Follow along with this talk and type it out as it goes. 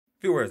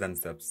Viewers and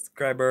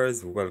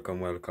subscribers,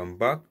 welcome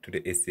back to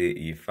the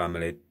SAE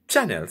family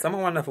channel. Some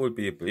wonderful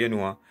people,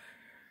 a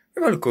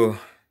local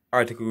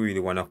article we really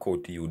want to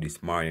quote to you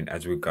this morning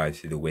as regards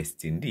to the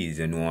West Indies,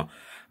 the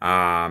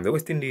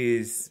West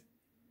Indies,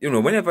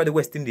 whenever the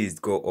West Indies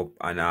go up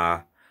and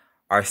are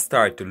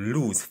start to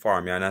lose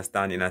form, you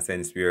understand, in a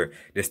sense where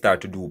they start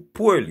to do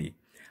poorly,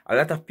 a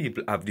lot of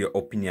people have their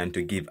opinion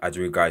to give as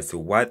regards to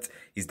what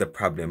is the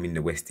problem in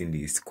the West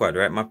Indies squad,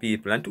 right, my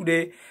people? And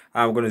today,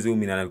 I'm going to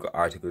zoom in on an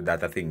article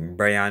that I think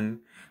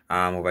Brian,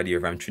 over there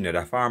from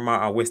Trinidad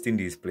Farmer, a West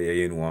Indies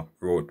player,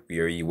 wrote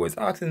where he was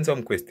asking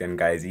some question,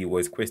 guys. He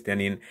was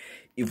questioning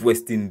if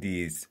West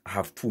Indies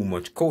have too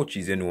much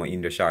coaches,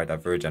 in the shorter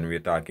version. We're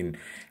talking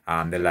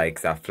the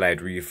likes of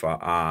Floyd Reefer,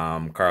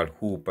 Carl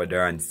Hooper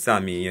there and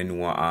Sammy,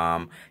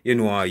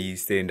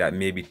 he's saying that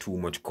maybe too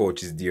much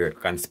coaches there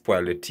can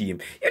spoil the team.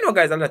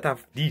 Guys, a lot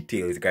of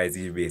details, guys,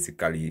 he's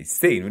basically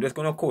saying. We're just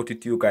gonna quote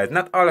it to you guys.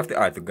 Not all of the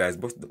article, guys,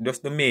 but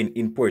just the main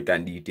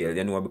important details,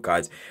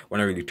 because when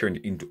I really turned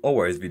it into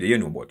hours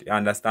video, but you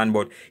understand.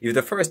 But if it's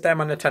the first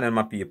time on the channel,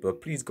 my people,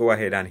 please go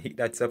ahead and hit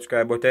that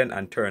subscribe button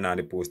and turn on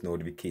the post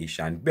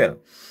notification bell.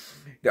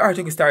 The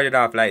article started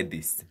off like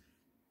this: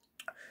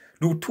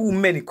 do too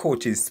many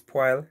coaches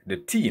spoil the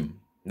team?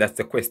 That's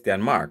the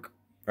question mark,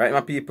 right,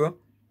 my people?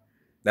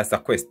 That's the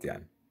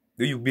question.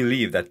 Do you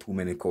believe that too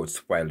many coaches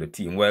spoil the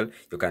team? Well,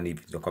 you can leave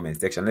it in the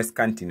comment section. Let's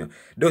continue.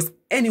 Does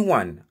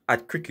anyone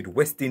at Cricket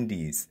West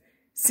Indies,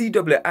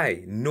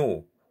 CWI,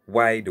 know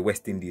why the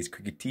West Indies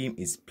cricket team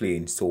is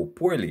playing so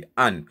poorly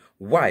and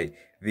why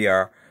they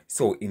are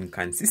so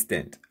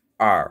inconsistent?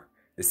 Are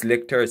the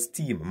selectors,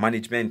 team,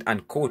 management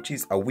and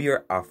coaches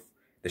aware of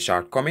the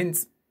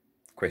shortcomings?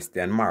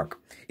 Question mark.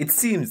 It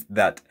seems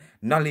that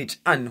knowledge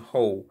and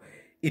how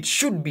it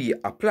should be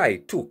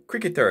applied to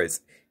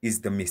cricketers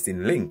is the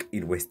missing link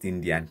in West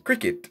Indian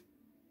cricket.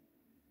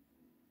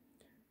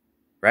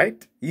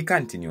 Right? He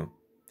continue.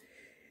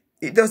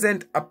 It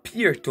doesn't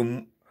appear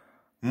to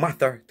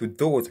matter to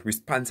those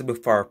responsible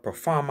for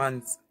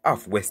performance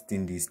of West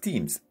Indies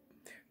teams.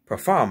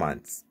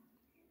 Performance.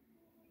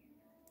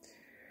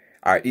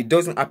 It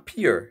doesn't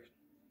appear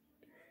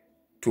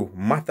to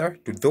matter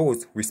to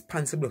those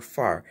responsible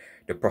for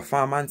the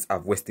performance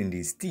of West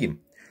Indies team.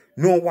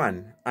 No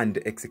one on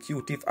the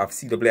executive of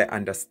CWI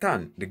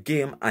understand the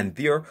game and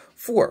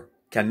therefore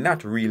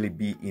cannot really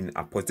be in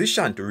a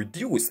position to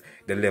reduce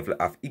the level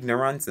of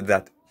ignorance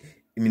that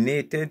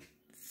emanated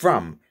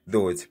from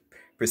those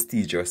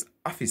prestigious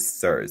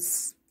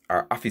officers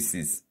or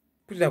offices.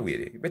 Put it that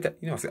way, better,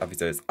 say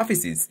officers,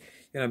 offices,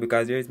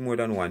 because there is more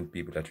than one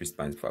people that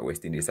responds for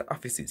West Indies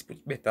offices. But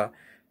better.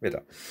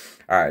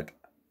 All right.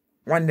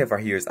 One never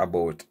hears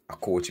about a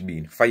coach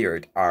being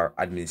fired or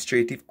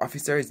administrative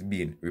officers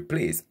being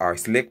replaced or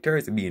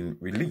selectors being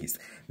released,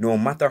 no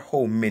matter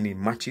how many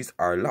matches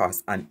are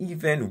lost, and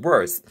even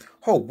worse,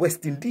 how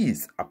West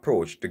Indies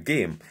approach the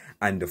game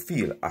and the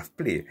field of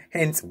play.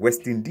 Hence,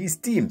 West Indies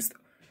teams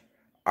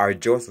are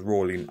just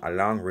rolling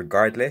along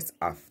regardless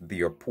of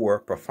their poor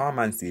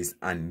performances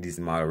and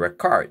dismal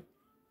record.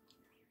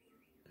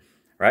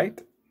 Right?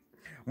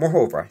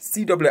 Moreover,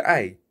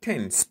 CWI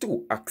tends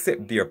to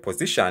accept their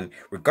position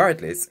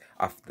regardless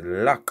of the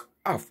lack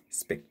of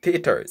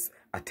spectators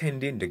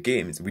attending the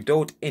games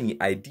without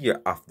any idea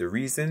of the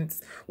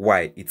reasons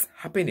why it's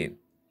happening.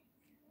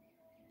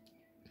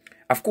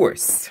 Of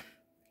course,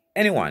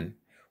 anyone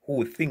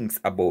who thinks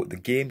about the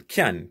game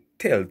can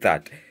tell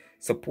that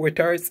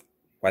supporters,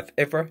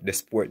 whatever the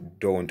sport,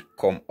 don't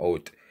come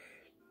out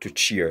to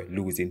cheer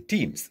losing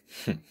teams.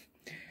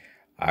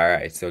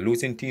 Alright, so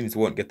losing teams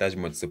won't get as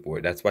much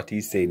support. That's what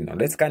he's saying now.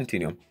 Let's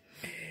continue.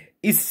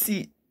 Is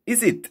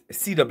it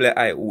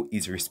CWI who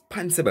is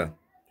responsible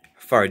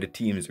for the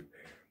team's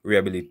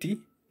reliability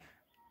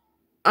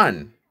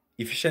and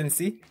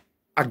efficiency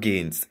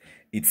against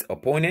its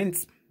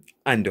opponents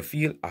and the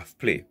field of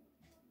play?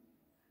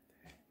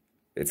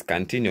 Let's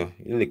continue.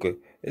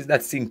 Is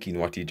that sinking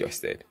what he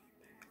just said?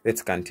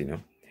 Let's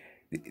continue.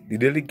 The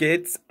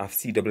delegates of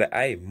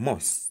CWI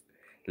must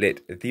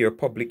let their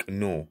public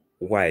know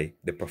why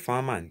the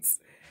performance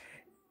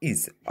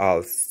is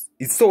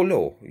so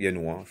low,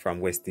 from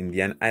West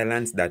Indian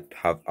islands that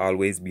have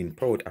always been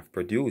proud of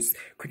produce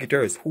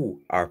cricketers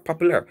who are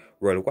popular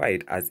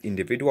worldwide as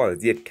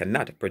individuals yet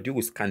cannot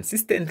produce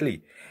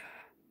consistently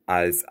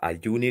as a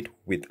unit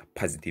with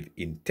positive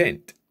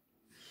intent.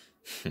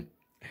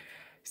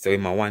 So you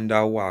might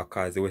wonder why,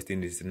 because the West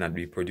Indies is not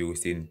be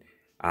producing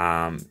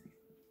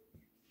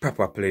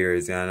proper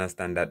players, you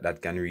understand,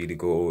 that can really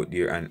go out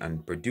there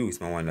and produce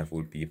my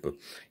wonderful people,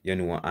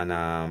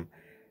 and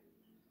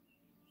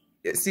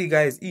see,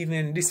 guys,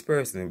 even this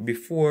person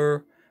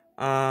before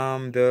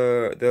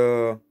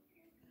the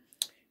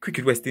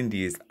Cricket West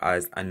Indies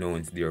has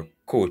announced their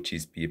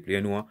coaches,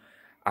 people,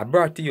 I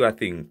brought to you, I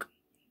think,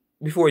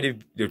 before the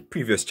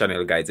previous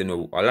channel, guys, a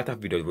lot of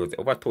videos, was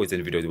over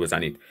 1,000 videos was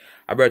on it.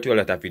 I brought you a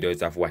lot of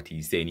videos of what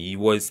he's saying. He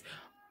was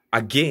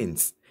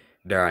against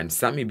Darren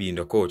Sammy being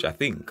the coach, I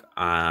think.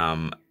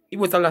 he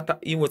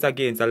was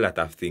against a lot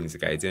of things,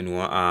 guys,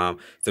 so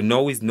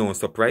now it's no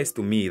surprise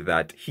to me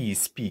that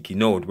he's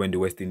speaking out when the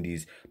West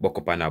Indies buck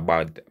up on a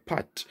bad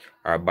patch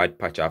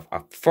of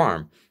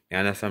form. You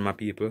understand, my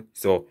people?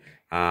 So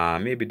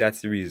maybe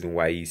that's the reason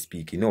why he's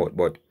speaking out.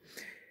 But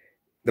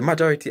the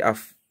majority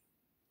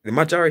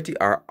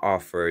are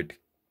offered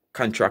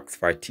contracts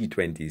for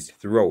T20s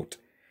throughout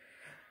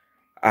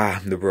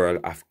the world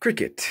of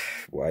cricket.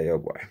 Boy, oh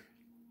boy.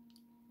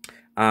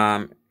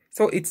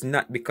 So it's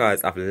not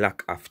because of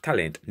lack of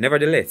talent.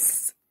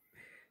 Nevertheless,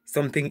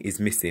 something is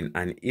missing,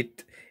 and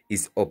it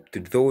is up to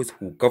those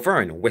who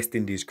govern West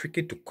Indies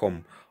cricket to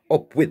come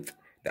up with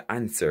the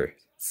answers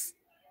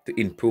to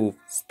improve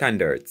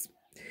standards.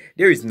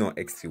 There is no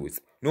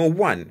excuse. No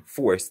one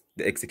forced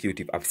the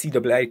executive of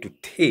CWI to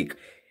take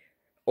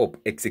up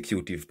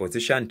executive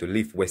position to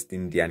lift West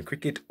Indian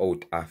cricket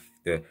out of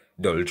the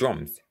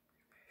doldrums.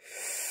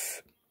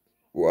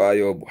 Why,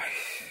 oh boy.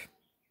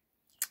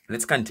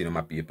 Let's continue,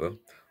 my people.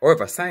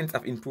 However, signs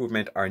of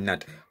improvement are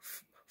not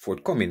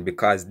forthcoming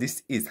because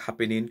this is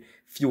happening.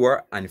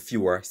 Fewer and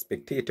fewer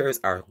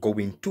spectators are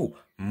going to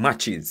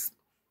matches.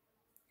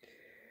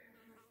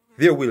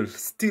 They will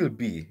still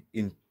be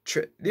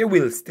interested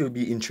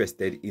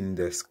in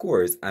the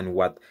scores and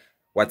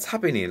what's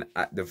happening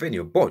at the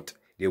venue, but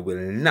they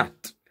will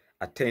not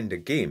attend the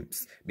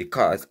games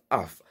because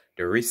of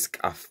the risk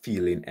of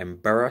feeling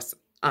embarrassed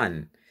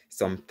and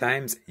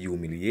sometimes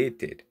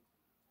humiliated.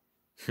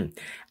 And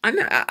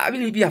I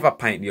believe you have a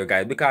point there,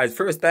 guys, because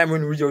first time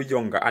when we were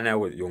younger and I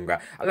was younger,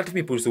 a lot of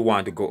people used to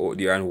want to go out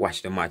there and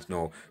watch the match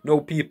now.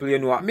 Now people,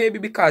 maybe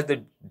because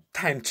the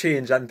time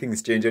change and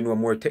things change,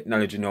 more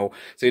technology now,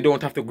 so you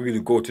don't have to really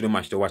go to the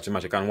match to watch the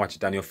match. You can watch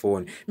it on your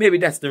phone. Maybe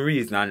that's the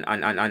reason,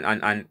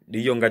 and the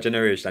younger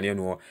generation,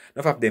 enough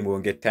of them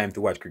won't get time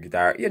to watch cricket,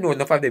 or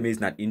enough of them is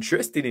not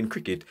interested in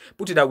cricket.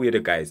 Put it that way, the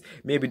guys.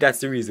 Maybe that's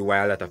the reason why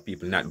a lot of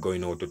people not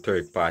going out to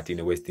third party in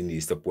the West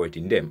Indies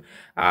supporting them.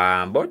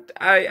 But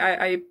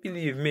I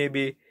believe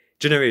maybe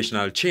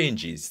generational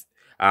changes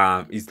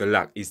is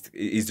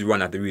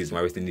one of the reasons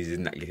why West Indies is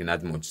not getting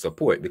as much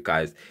support,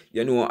 because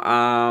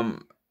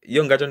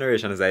younger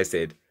generation, as I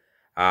said,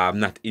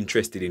 not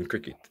interested in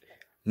cricket.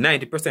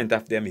 90%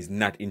 of them is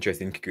not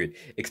interested in cricket,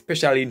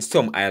 especially in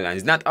some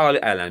islands. Not all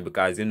the islands,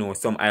 because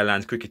some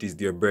islands cricket is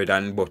their bread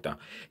and butter.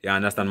 You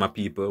understand, my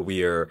people,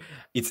 where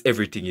it's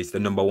everything, it's the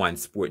number one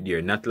sport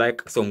there. Not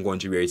like some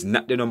country where it's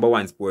not the number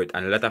one sport,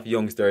 and a lot of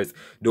youngsters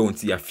don't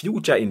see a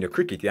future in the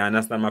cricket. You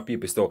understand, my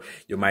people? So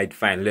you might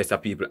find lesser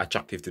people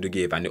attractive to the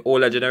game, and the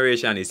older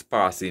generation is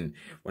passing.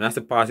 When I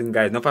say passing,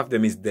 guys, enough of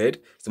them is dead,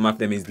 some of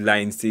them is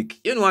lying sick.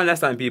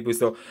 Understand, people?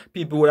 So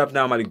people would have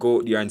normally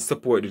go there and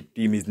support the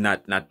team is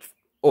not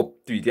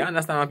up to it. You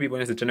understand, how people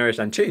in the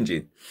generation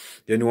changing?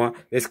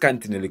 Let's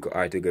continue the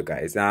article,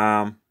 guys.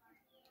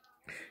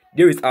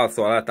 There is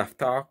also a lot of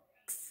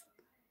talks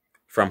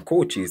from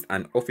coaches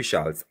and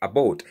officials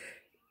about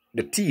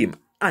the team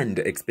and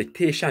the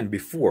expectation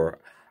before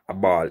a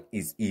ball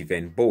is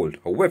even bowled.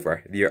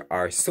 However, there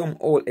are some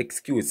old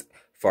excuses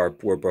for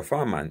poor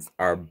performance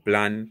or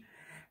bland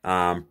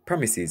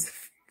promises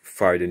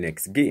for the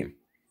next game.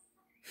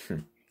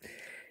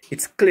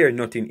 It's clear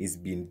nothing is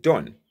being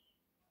done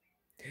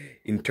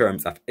in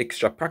terms of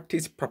extra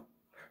practice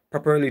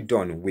properly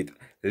done, with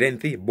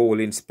lengthy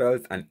bowling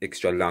spells and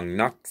extra long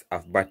knocks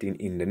of batting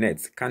in the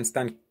nets.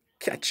 Constant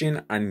catching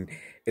and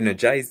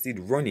energized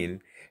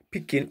running,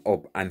 picking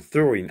up and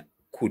throwing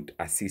could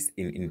assist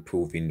in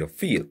improving the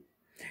field.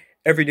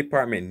 Every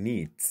department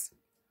needs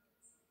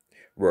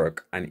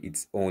work, and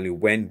it's only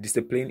when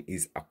discipline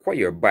is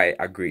acquired by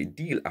a great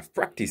deal of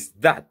practice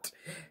that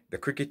the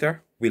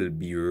cricketer will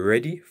be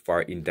ready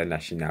for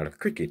international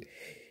cricket.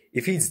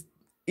 If he's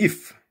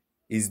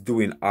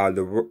doing all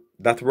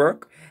that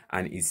work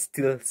and is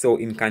still so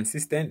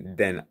inconsistent,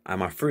 then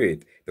I'm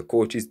afraid the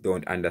coaches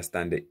don't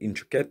understand the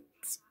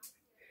intricacies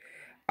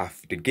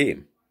of the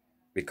game,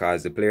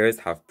 because the players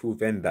have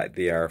proven that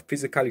they are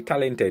physically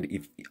talented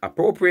if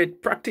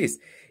appropriate practice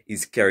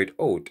is carried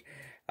out,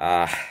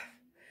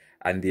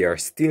 and they are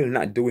still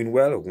not doing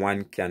well.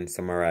 One can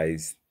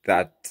summarize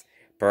that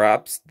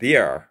perhaps they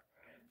are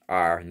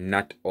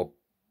not up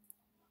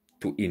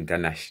to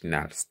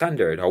international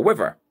standard.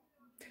 However,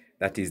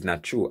 that is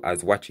not true,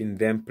 as watching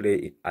them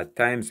play at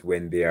times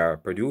when they are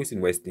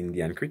producing West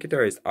Indian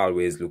cricketers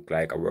always look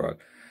like a world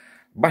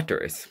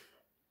batters.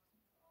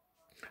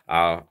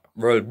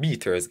 World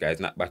beaters, guys,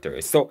 not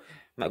batters. So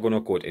I'm not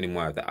gonna quote any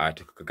more of the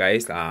article,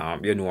 guys.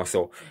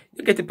 So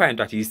you get the point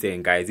that he's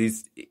saying, guys.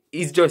 He's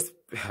just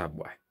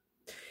boy.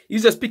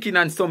 He's just picking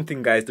on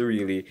something, guys, to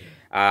really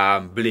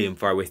blame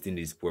for West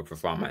Indies' poor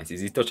performances.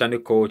 He touched on the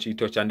coach, he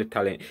touched on the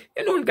talent.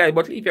 Guys,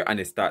 but leave your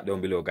honest thought down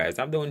below, guys.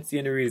 I don't see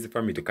any reason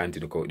for me to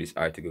continue to quote this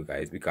article,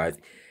 guys, because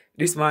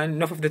this man,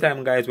 enough of the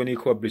time, guys, when he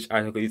publish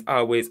articles, he's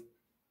always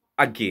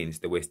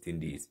against the West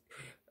Indies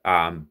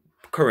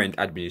current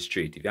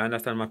administrative. You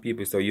understand, my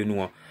people? So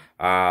a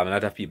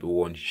lot of people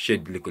won't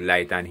shed little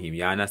light on him.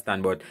 You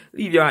understand? But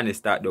leave your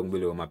honest thought down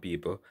below, my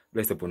people.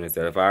 Bless upon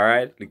yourself,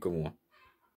 alright? Little more.